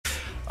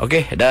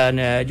Okey, dan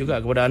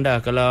juga kepada anda,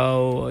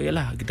 kalau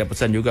yalah kita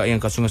pesan juga yang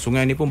kat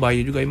sungai-sungai ni pun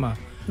bahaya juga Ima.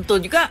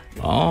 Betul juga.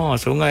 Oh,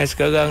 sungai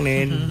sekarang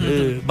ni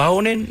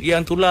bau ni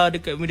yang tular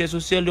dekat media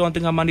sosial, dia orang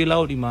tengah mandi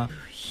laut Ima.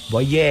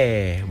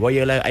 Buaya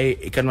lah air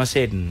ikan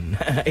masin.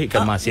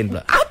 Ikan masin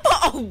pula.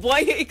 Apa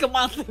buaya ikan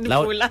masin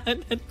pula?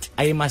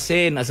 Air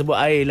masin, nak sebut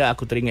air lah,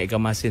 aku teringat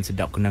ikan masin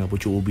sedap kena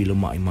pucuk ubi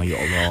lemak Ima, ya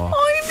Allah.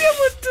 Oh, ini dia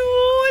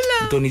betul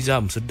lah. Betul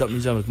Nizam, sedap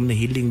Nizam. Kemudian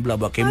healing pula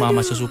buat kemah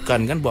masa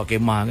sukan kan, buat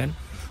kemah kan.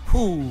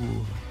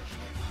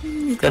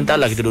 Dan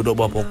taklah kita duduk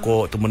bawah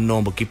pokok,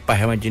 termenung,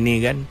 berkipas macam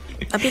ni kan.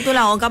 Tapi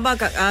itulah orang khabar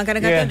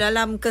kadang-kadang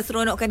dalam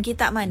keseronokan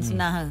kita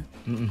sebenarnya.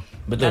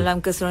 Betul. Dalam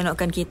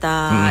keseronokan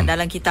kita,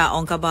 dalam kita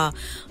orang khabar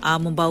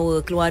membawa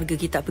keluarga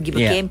kita pergi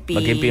berkemping.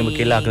 Berkemping,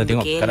 berkelah, kena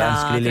tengok keadaan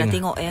sekeliling. Kena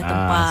tengok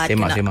tempat,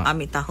 semak.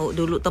 ambil tahu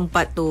dulu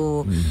tempat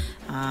tu.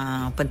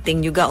 Penting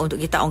juga untuk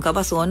kita orang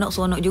khabar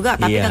seronok juga.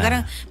 Tapi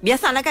kadang-kadang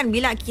biasalah kan,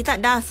 bila kita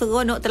dah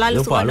seronok,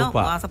 terlalu seronok,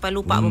 sampai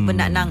lupa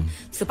benda nang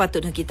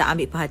sepatutnya kita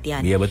ambil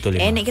perhatian. Ya, betul.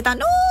 Enak kita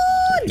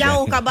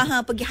jauh khabar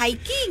pergi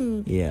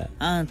hiking. Ya.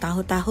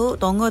 Tahu-tahu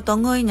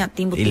tonggoi nyak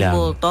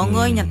timbul-timbul.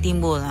 Tonggoi nyak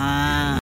timbul.